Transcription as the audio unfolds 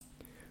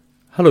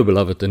Hello,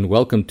 beloved, and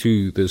welcome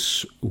to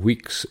this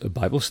week's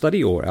Bible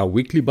study, or our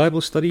weekly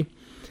Bible study.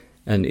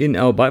 And in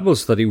our Bible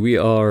study, we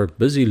are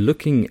busy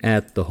looking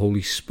at the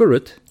Holy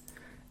Spirit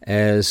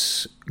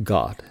as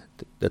God,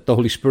 that the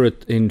Holy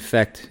Spirit, in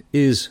fact,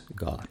 is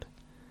God.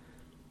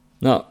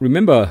 Now,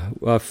 remember,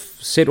 I've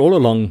said all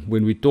along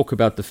when we talk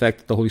about the fact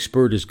that the Holy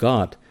Spirit is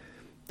God,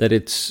 that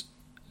it's,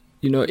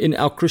 in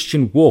our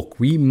Christian walk,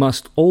 we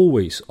must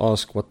always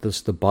ask, what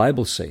does the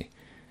Bible say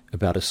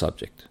about a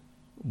subject?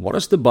 What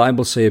does the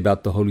Bible say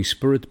about the Holy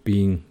Spirit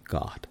being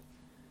God?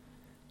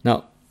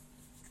 Now,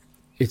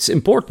 it's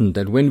important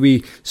that when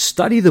we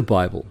study the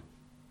Bible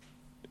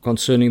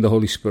concerning the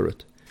Holy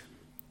Spirit,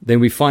 then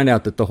we find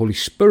out that the Holy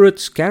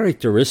Spirit's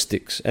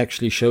characteristics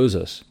actually shows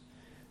us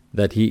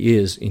that He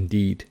is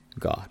indeed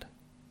God.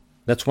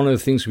 That's one of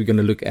the things we're going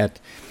to look at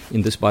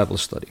in this Bible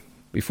study.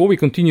 Before we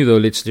continue, though,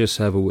 let's just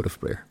have a word of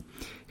prayer.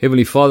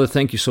 Heavenly Father,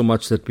 thank you so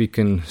much that we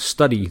can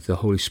study the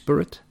Holy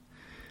Spirit,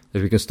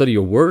 that we can study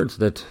your word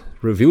that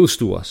reveals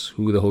to us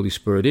who the Holy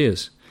Spirit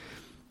is.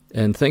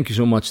 And thank you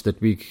so much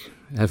that we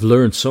have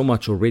learned so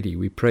much already.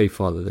 We pray,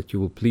 Father, that you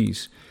will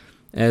please,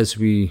 as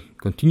we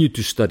continue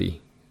to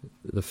study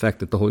the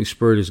fact that the Holy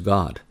Spirit is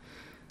God,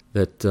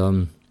 that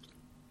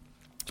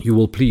you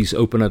will please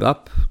open it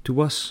up to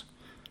us,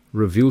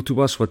 reveal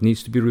to us what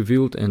needs to be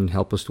revealed, and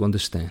help us to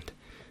understand.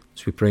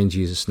 So we pray in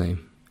Jesus'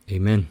 name.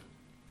 Amen.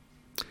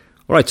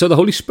 All right, so the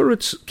Holy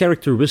Spirit's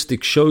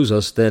characteristic shows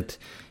us that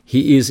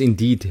He is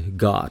indeed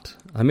God.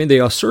 I mean,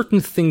 there are certain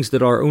things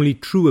that are only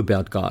true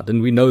about God,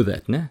 and we know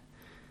that, né?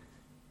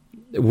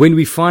 When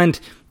we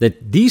find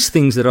that these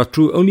things that are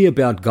true only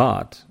about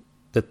God,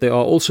 that they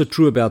are also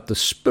true about the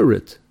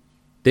Spirit,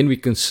 then we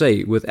can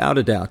say, without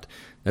a doubt,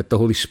 that the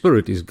Holy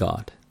Spirit is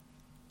God.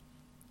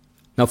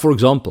 Now, for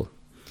example,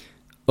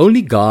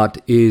 only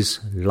God is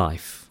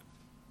life.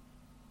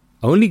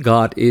 Only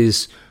God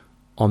is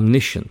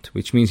omniscient,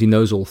 which means He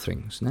knows all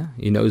things, né?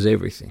 He knows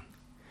everything.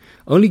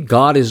 Only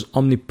God is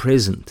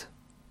omnipresent,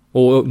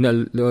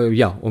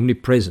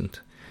 omnipresent,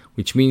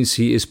 which means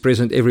He is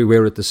present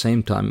everywhere at the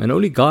same time. And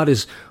only God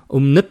is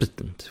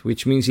omnipotent,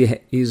 which means He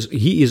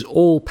is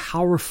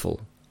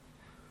all-powerful.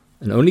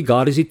 And only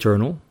God is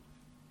eternal.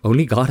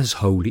 Only God is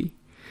holy.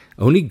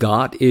 Only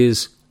God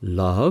is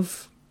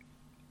love.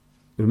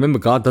 Remember,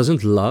 God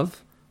doesn't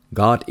love.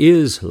 God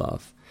is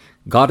love.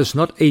 God is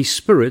not a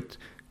spirit.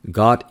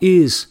 God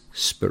is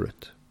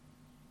spirit.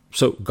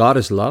 So God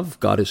is love,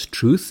 God is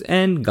truth,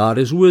 and God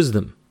is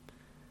wisdom.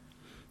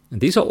 And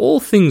these are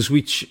all things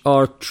which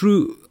are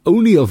true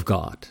only of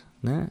God,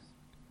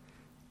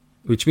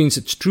 which means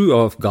it's true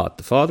of God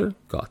the Father,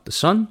 God the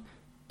Son,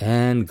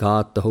 and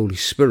God the Holy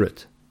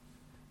Spirit.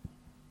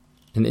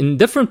 And in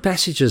different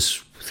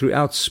passages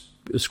throughout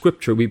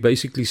Scripture, we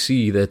basically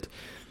see that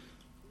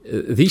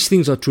these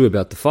things are true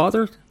about the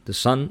Father, the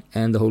Son,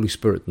 and the Holy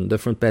Spirit in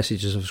different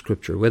passages of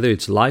Scripture, whether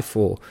it's life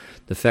or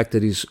the fact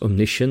that He's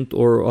omniscient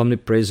or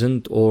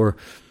omnipresent or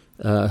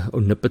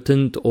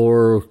omnipotent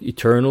or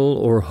eternal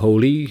or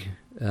holy,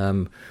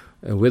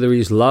 whether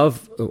He's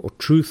love or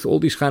truth, all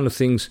these kind of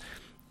things.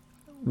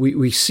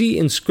 We see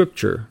in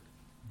Scripture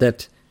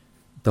that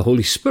the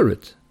Holy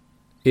Spirit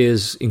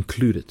is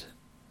included.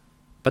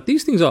 But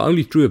these things are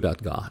only true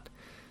about God.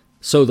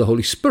 So the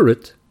Holy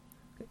Spirit,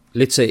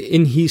 let's say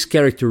in His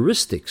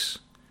characteristics,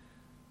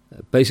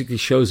 basically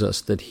shows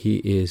us that He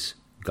is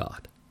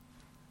God.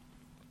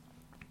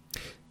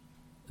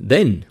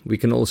 Then we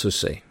can also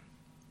say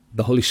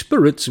the Holy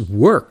Spirit's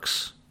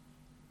works,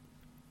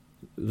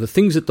 the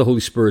things that the Holy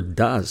Spirit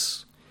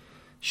does,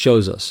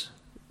 shows us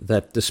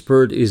that the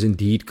Spirit is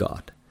indeed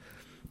God.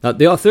 Now,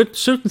 there are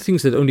certain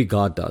things that only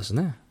God does,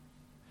 né?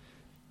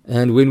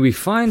 And when we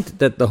find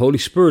that the Holy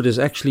Spirit is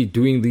actually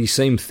doing these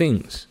same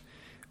things,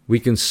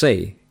 we can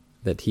say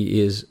that He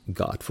is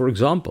God. For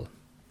example,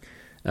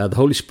 the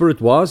Holy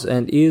Spirit was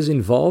and is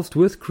involved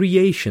with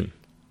creation.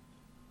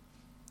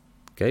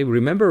 Okay,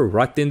 remember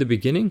right in the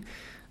beginning,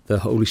 the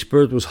Holy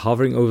Spirit was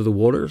hovering over the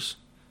waters,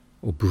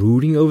 or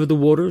brooding over the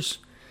waters.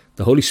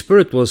 The Holy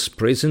Spirit was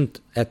present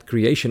at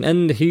creation,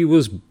 and He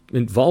was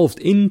involved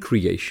in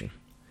creation.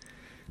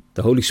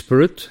 The Holy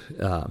Spirit,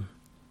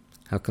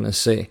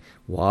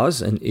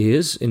 was and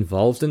is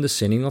involved in the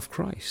sending of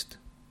Christ,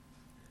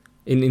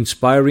 in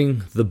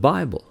inspiring the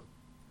Bible,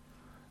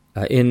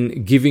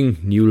 in giving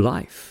new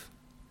life.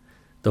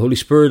 The Holy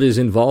Spirit is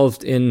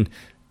involved in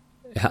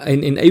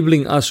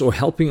enabling us or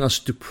helping us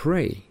to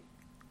pray.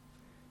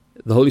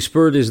 The Holy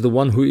Spirit is the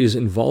one who is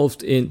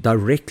involved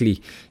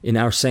directly in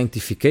our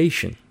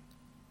sanctification.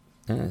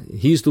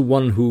 He's the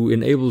one who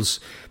enables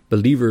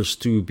believers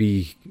to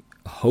be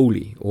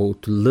holy or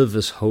to live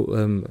as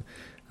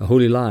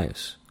holy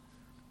lives.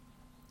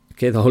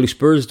 Okay, the Holy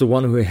Spirit is the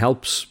one who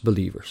helps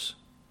believers.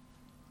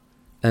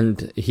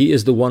 And He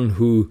is the one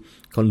who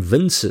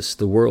convinces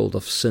the world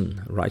of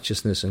sin,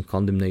 righteousness, and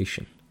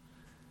condemnation.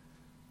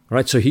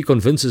 Right, so He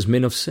convinces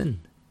men of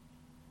sin.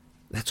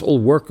 That's all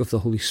work of the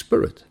Holy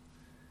Spirit.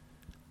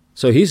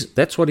 So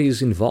that's what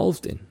He's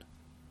involved in.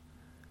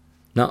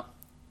 Now,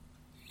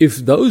 if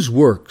those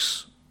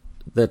works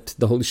that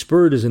the Holy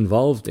Spirit is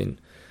involved in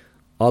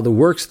are the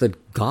works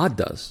that God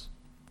does,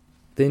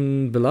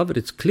 then, beloved,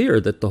 it's clear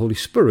that the Holy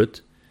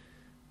Spirit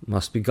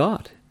must be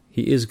God.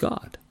 He is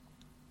God.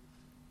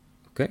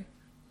 Okay?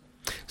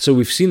 So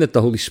we've seen that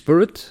the Holy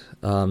Spirit,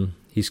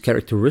 his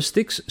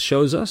characteristics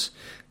shows us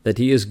that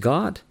he is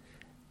God.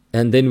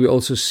 And then we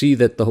also see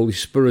that the Holy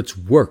Spirit's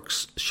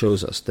works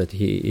shows us that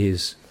he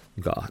is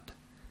God.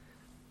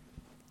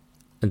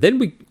 And then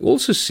we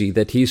also see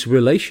that his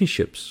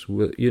relationships,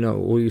 with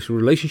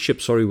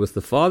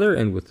the Father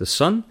and with the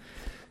Son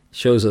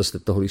shows us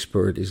that the Holy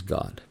Spirit is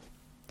God.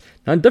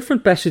 Now, in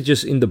different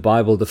passages in the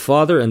Bible, the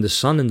Father and the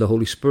Son and the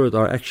Holy Spirit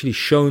are actually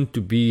shown to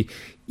be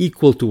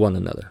equal to one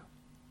another.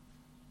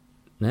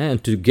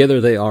 And together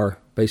they are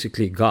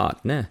basically God.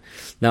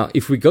 Now,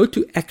 if we go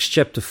to Acts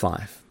chapter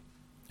 5,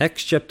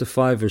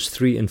 verse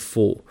 3 and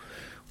 4,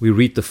 we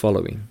read the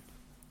following.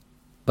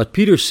 But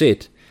Peter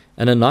said,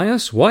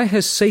 Ananias, why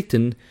has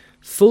Satan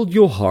filled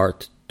your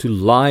heart to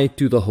lie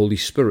to the Holy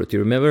Spirit? You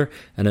remember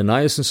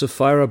Ananias and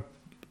Sapphira,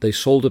 they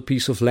sold a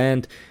piece of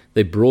land.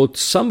 They brought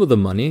some of the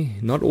money,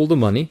 not all the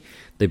money.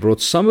 They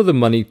brought some of the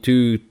money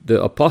to the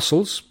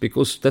apostles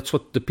because that's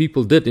what the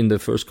people did in the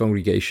first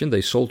congregation.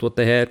 They sold what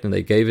they had and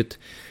they gave it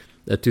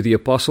to the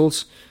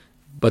apostles.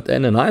 But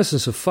Ananias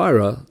and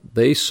Sapphira,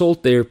 they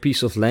sold their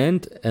piece of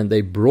land and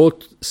they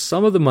brought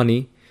some of the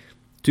money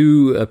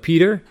to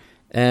Peter,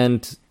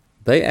 and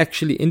they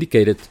actually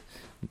indicated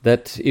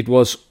that it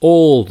was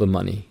all the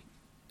money.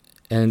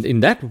 And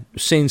in that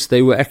sense,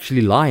 they were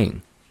actually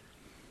lying.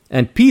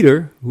 And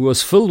Peter, who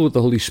was filled with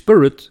the Holy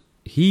Spirit,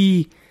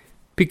 he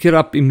picked it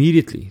up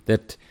immediately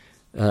that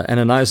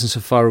Ananias and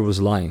Sapphira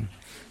was lying.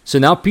 So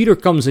now Peter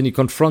comes and he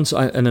confronts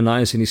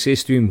Ananias and he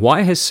says to him,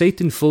 why has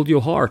Satan filled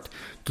your heart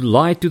to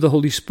lie to the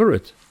Holy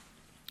Spirit?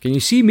 Can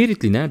you see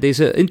immediately now? There's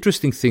an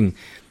interesting thing.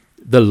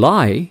 The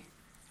lie,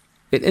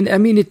 and I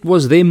mean it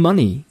was their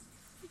money.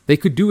 They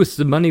could do with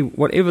the money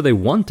whatever they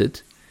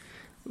wanted,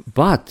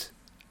 but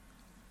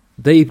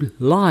they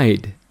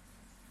lied.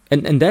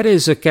 And that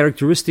is a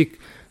characteristic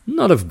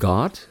not of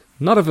God,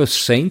 not of a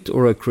saint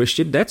or a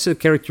Christian. That's a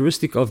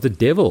characteristic of the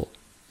devil.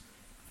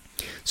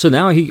 So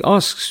now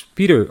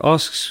Peter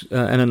asks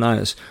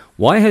Ananias,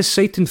 why has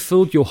Satan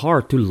filled your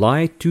heart to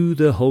lie to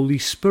the Holy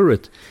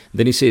Spirit?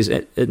 Then he says,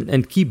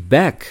 and keep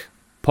back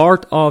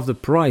part of the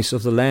price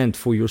of the land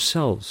for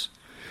yourselves.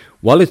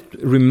 While it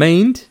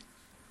remained,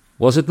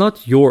 was it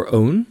not your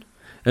own?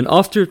 And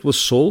after it was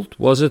sold,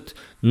 was it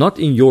not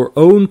in your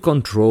own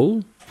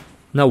control?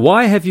 Now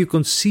why have you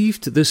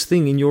conceived this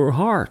thing in your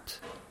heart?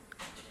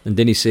 And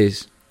then he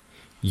says,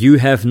 you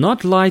have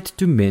not lied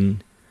to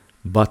men,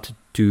 but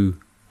to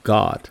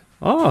God.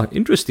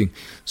 Interesting.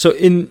 So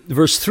in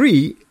verse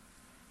 3,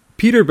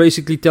 Peter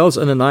basically tells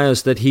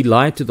Ananias that he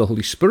lied to the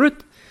Holy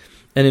Spirit.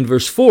 And in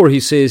verse 4, he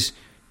says,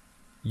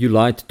 you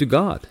lied to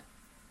God.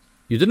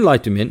 You didn't lie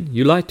to men,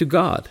 you lied to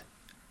God.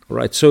 All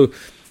right, so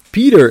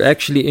Peter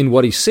actually in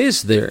what he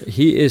says there,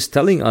 he is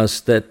telling us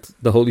that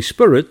the Holy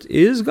Spirit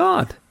is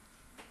God.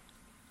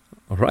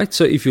 All right,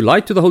 so if you lie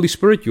to the Holy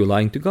Spirit, you're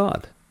lying to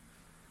God.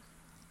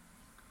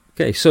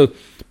 Okay, so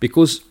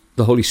because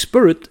the Holy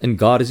Spirit and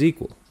God is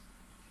equal.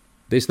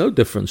 There's no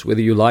difference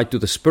whether you lie to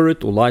the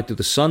Spirit or lie to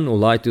the Son or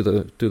lie to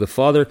the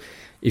Father.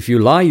 If you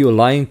lie, you're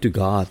lying to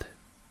God.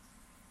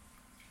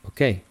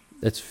 Okay,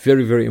 that's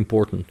very, very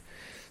important.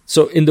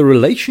 So in the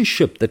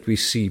relationship that we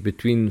see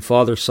between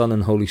Father, Son,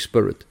 and Holy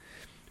Spirit,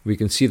 we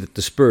can see that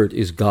the Spirit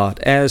is God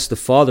as the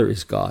Father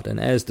is God and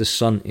as the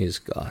Son is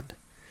God.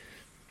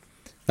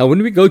 Now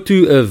when we go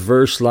to a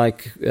verse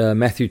like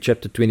Matthew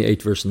chapter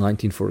 28, verse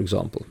 19, for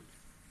example,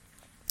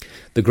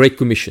 the Great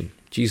Commission,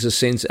 Jesus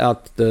sends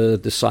out the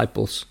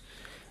disciples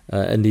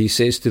and he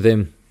says to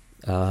them,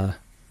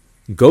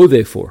 go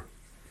therefore,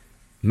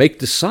 make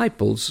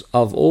disciples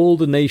of all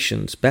the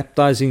nations,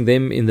 baptizing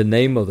them in the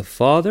name of the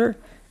Father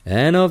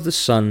and of the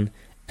Son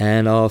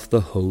and of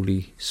the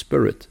Holy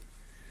Spirit.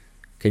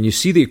 Can you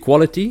see the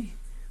equality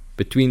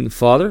between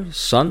Father,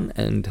 Son,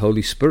 and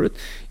Holy Spirit?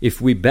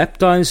 If we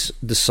baptize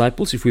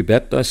disciples, if we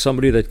baptize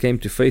somebody that came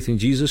to faith in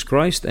Jesus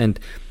Christ and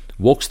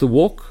walks the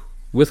walk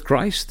with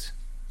Christ,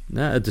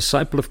 a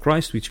disciple of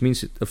Christ, which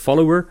means a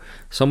follower,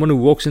 someone who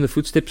walks in the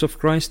footsteps of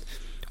Christ,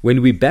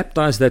 when we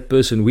baptize that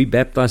person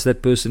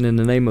in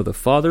the name of the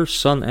Father,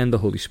 Son, and the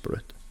Holy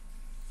Spirit.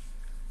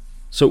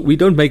 So we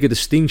don't make a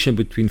distinction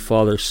between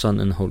Father, Son,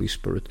 and Holy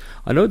Spirit.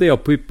 I know there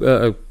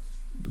are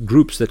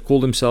groups that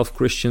call themselves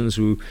Christians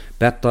who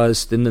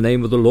baptized in the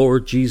name of the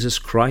Lord Jesus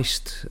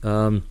Christ,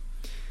 when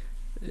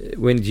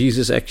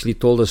Jesus actually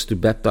told us to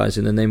baptize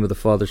in the name of the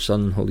Father,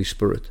 Son, and Holy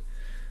Spirit.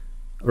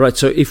 Right,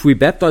 so if we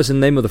baptize in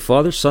the name of the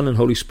Father, Son, and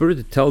Holy Spirit,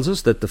 it tells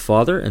us that the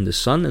Father and the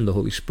Son and the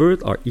Holy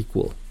Spirit are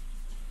equal.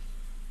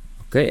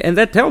 Okay, and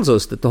that tells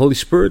us that the Holy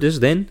Spirit is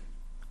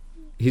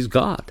He's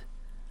God.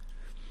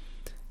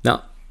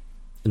 Now,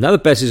 another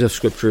passage of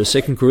Scripture is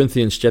 2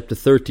 Corinthians chapter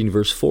 13,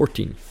 verse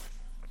 14.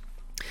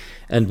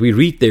 And we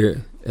read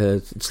there,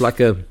 it's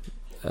like a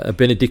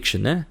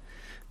benediction.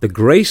 The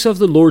grace of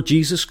the Lord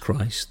Jesus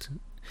Christ,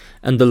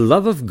 and the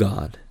love of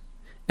God,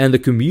 and the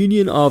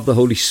communion of the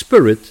Holy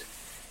Spirit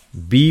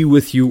be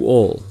with you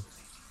all.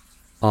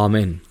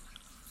 Amen.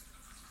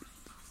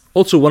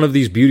 Also one of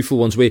these beautiful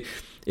ones where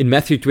in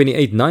Matthew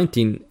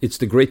 28:19, it's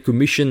the Great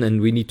Commission,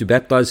 and we need to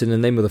baptize in the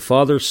name of the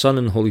Father, Son,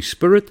 and Holy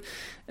Spirit.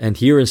 And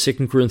here in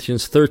 2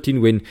 Corinthians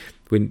 13,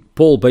 when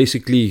Paul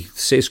basically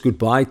says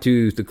goodbye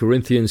to the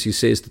Corinthians, he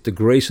says that the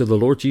grace of the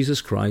Lord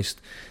Jesus Christ,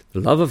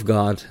 the love of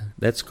God,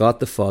 that's God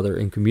the Father,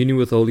 in communion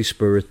with the Holy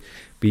Spirit,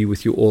 be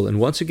with you all. And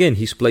once again,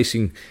 he's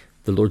placing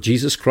the Lord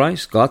Jesus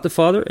Christ, God the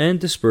Father,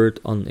 and the Spirit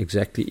on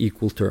exactly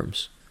equal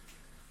terms.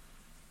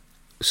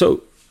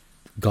 So,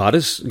 God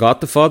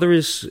the Father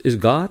is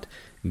God,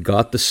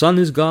 God the Son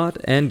is God,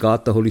 and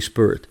God the Holy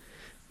Spirit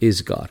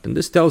is God. And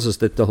this tells us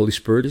that the Holy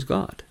Spirit is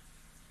God.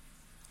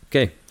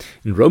 Okay,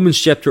 in Romans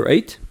chapter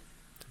 8,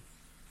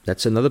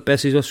 that's another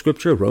passage of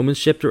Scripture, Romans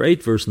chapter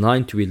 8, verse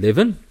 9 to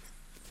 11,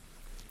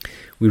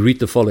 we read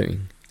the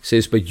following. It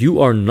says, "But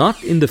you are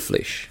not in the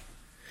flesh,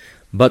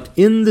 but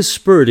in the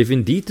Spirit, if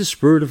indeed the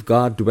Spirit of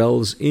God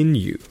dwells in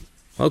you."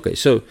 Okay,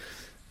 so it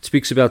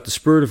speaks about the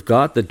Spirit of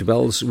God that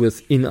dwells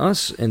within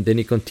us, and then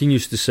he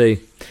continues to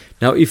say,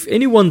 "Now if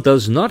anyone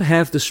does not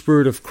have the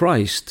Spirit of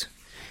Christ,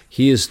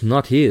 he is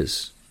not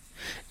his.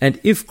 And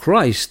if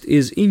Christ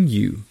is in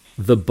you,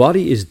 the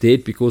body is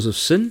dead because of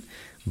sin,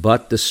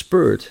 but the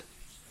Spirit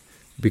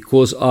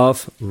because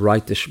of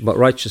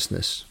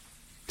righteousness.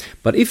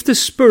 But if the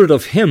Spirit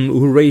of him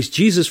who raised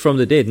Jesus from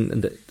the dead,"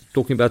 and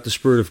talking about the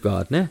Spirit of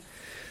God,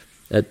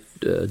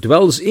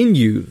 dwells in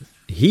you,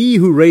 he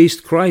who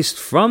raised Christ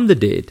from the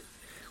dead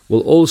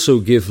will also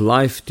give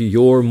life to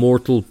your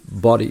mortal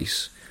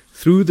bodies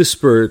through the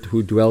Spirit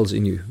who dwells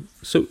in you.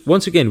 So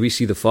once again, we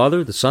see the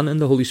Father, the Son,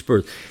 and the Holy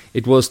Spirit.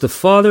 It was the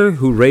Father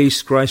who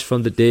raised Christ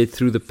from the dead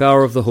through the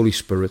power of the Holy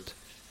Spirit.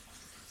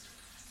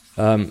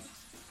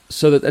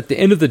 So that at the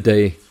end of the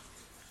day,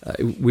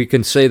 we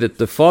can say that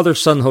the Father,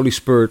 Son, Holy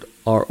Spirit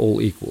are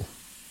all equal.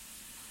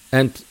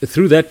 And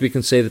through that we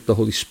can say that the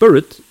Holy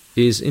Spirit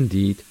is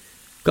indeed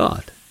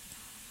God.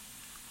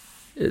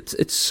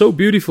 It's so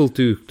beautiful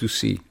to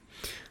see.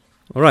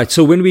 All right,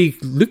 so when we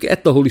look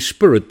at the Holy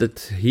Spirit,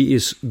 that he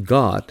is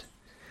God,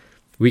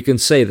 we can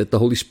say that the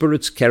Holy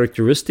Spirit's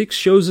characteristics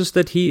shows us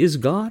that he is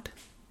God.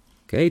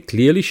 Okay, it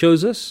clearly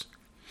shows us.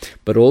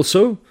 But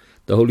also,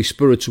 the Holy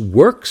Spirit's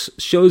works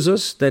shows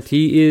us that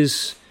he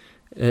is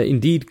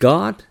indeed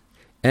God.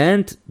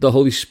 And the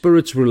Holy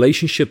Spirit's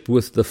relationship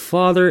with the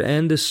Father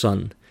and the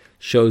Son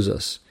shows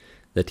us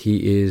that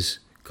he is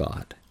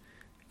God.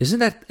 Isn't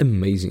that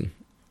amazing?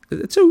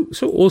 It's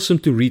so awesome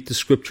to read the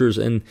Scriptures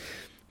and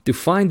to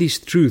find these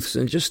truths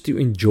and just to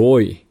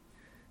enjoy,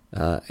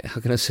 the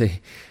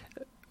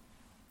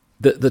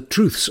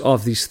truths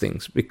of these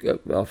things,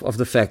 of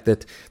the fact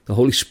that the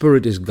Holy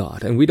Spirit is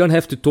God. And we don't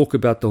have to talk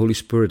about the Holy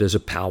Spirit as a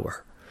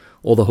power,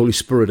 or the Holy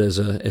Spirit as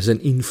an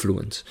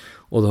influence,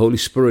 or the Holy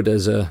Spirit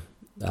as a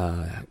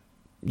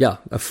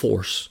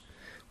force.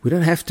 We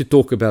don't have to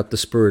talk about the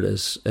Spirit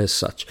as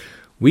such.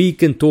 We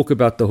can talk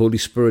about the Holy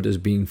Spirit as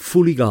being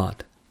fully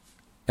God.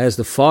 As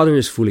the Father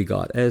is fully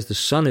God, as the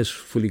Son is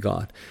fully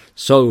God,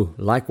 so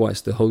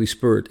likewise the Holy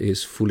Spirit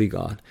is fully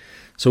God.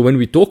 So when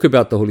we talk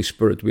about the Holy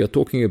Spirit, we are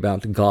talking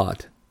about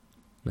God,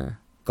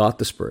 God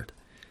the Spirit.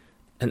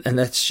 And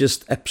that's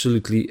just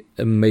absolutely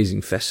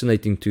amazing,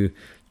 fascinating to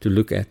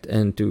look at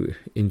and to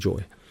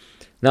enjoy.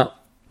 Now,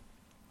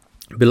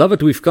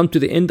 beloved, we've come to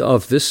the end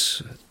of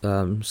this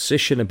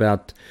session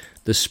about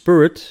the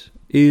Spirit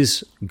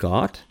is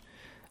God.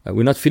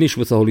 We're not finished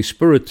with the Holy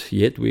Spirit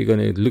yet. We're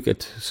going to look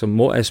at some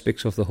more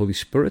aspects of the Holy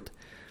Spirit.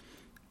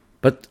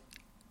 But,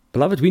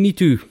 beloved, we need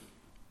to,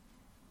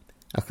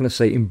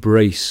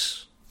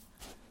 embrace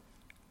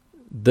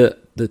the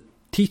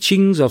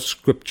teachings of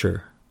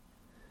Scripture,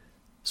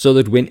 so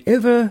that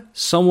whenever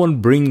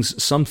someone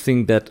brings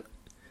something that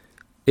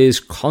is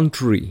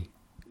contrary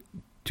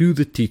to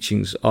the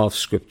teachings of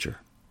Scripture,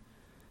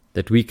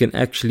 that we can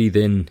actually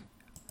then,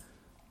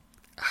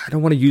 I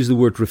don't want to use the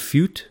word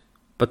refute,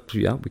 but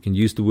we can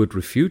use the word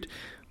refute,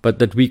 but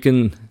that we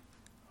can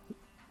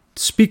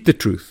speak the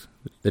truth,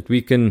 that we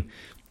can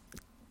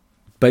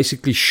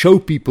basically show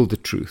people the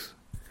truth,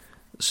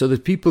 so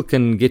that people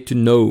can get to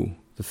know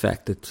the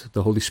fact that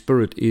the Holy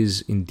Spirit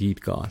is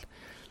indeed God.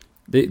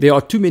 There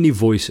are too many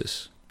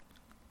voices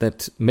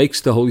that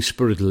makes the Holy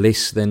Spirit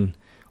less than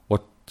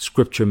what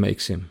Scripture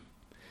makes him.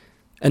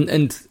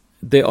 And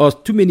there are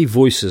too many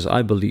voices,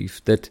 I believe,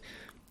 that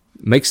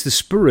makes the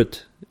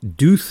Spirit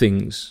do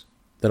things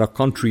that are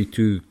contrary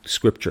to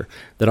Scripture,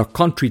 that are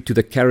contrary to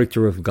the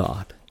character of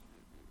God.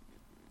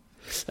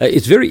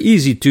 It's very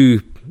easy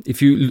to,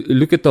 if you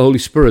look at the Holy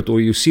Spirit,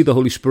 or you see the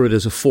Holy Spirit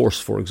as a force,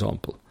 for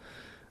example,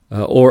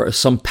 or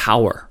some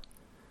power,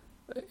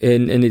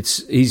 and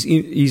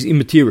he's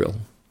immaterial.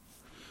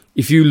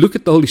 If you look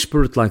at the Holy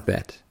Spirit like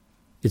that,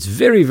 it's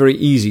very, very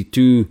easy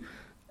to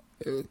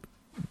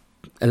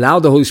allow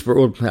the Holy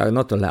Spirit, or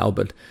not allow,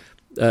 but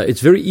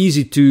it's very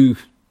easy to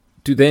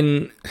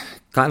then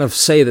kind of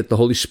say that the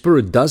Holy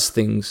Spirit does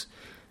things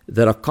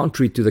that are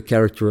contrary to the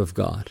character of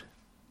God.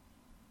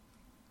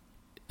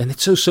 And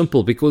it's so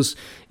simple, because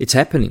it's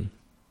happening.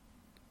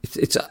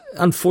 It's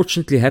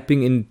unfortunately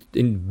happening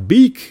in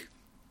big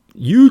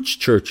huge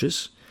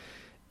churches,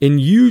 in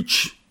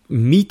huge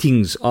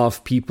meetings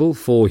of people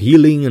for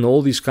healing and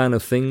all these kind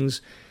of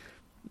things,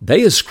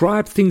 they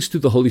ascribe things to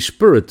the Holy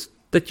Spirit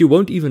that you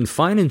won't even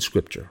find in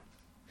Scripture.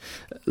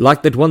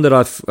 Like that one that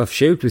I've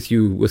shared with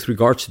you with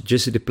regards to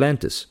Jesse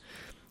Duplantis,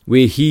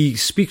 where he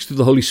speaks to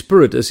the Holy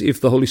Spirit as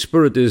if the Holy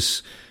Spirit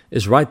is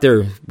right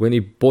there. When he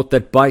bought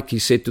that bike, he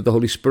said to the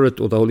Holy Spirit,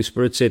 or the Holy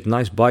Spirit said,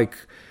 "Nice bike."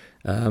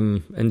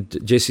 And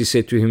Jesse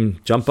said to him,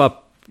 "Jump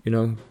up,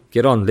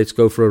 get on, let's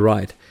go for a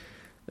ride."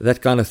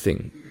 That kind of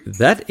thing.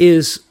 That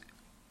is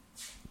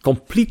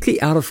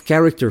completely out of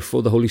character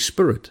for the Holy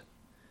Spirit.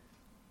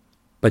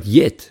 But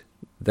yet,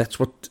 that's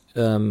what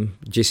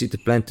Jesse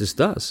Duplantis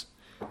does.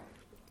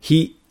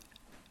 He,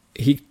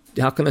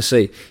 how can I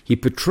say, he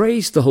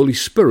portrays the Holy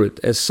Spirit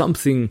as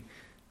something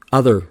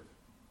other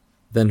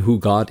than who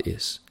God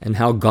is and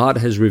how God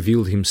has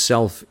revealed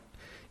himself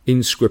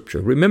in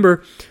Scripture.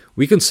 Remember,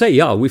 we can say,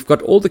 we've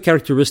got all the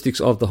characteristics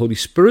of the Holy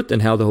Spirit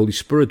and how the Holy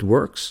Spirit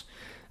works,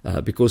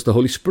 because the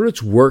Holy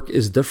Spirit's work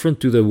is different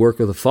to the work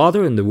of the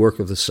Father and the work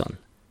of the Son.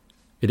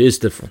 It is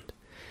different.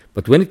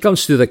 But when it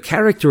comes to the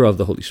character of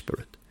the Holy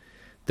Spirit,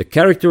 the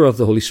character of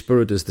the Holy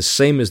Spirit is the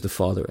same as the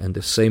Father and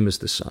the same as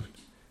the Son.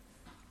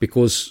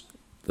 Because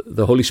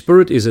the Holy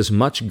Spirit is as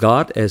much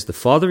God as the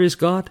Father is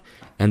God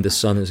and the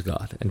Son is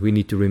God. And we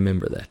need to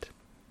remember that.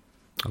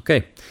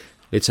 Okay,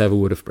 let's have a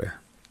word of prayer.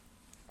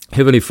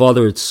 Heavenly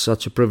Father, it's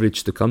such a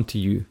privilege to come to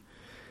you.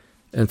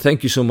 And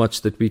thank you so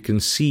much that we can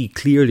see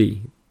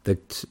clearly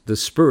that the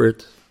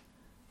Spirit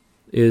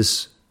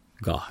is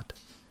God.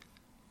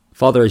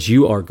 Father, as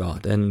you are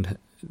God and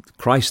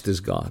Christ is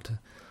God,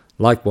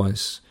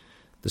 likewise,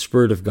 the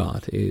Spirit of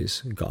God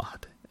is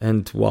God.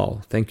 And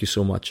wow, thank you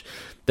so much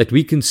that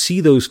we can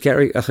see those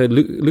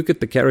look at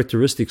the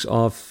characteristics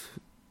of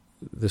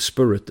the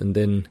Spirit, and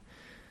then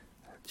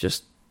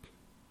just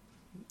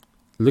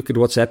look at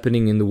what's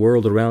happening in the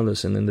world around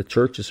us and in the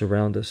churches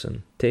around us,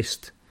 and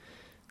test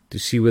to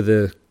see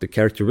whether the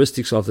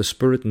characteristics of the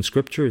Spirit in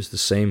Scripture is the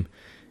same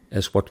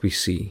as what we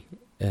see,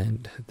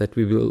 and that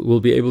we will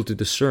be able to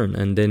discern,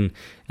 and then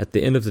at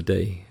the end of the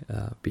day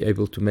be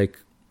able to make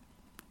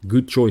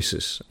good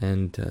choices,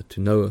 and to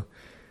know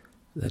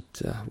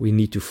that we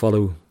need to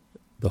follow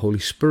the Holy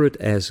Spirit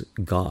as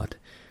God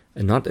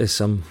and not as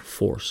some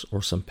force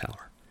or some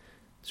power.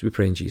 So we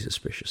pray in Jesus'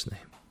 precious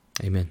name.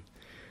 Amen.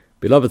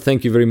 Beloved,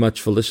 thank you very much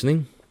for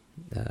listening.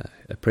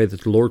 I pray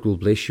that the Lord will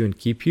bless you and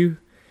keep you,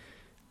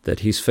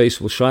 that His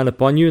face will shine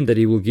upon you, and that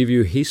He will give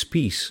you His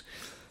peace.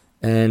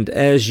 And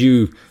as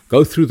you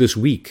go through this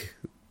week,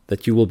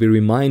 that you will be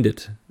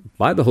reminded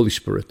by the Holy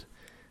Spirit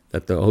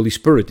that the Holy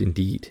Spirit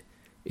indeed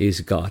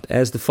is God,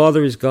 as the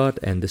Father is God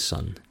and the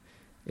Son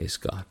is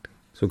God.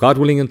 So God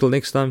willing, until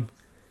next time,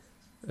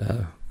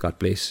 God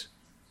bless.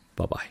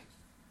 Bye-bye.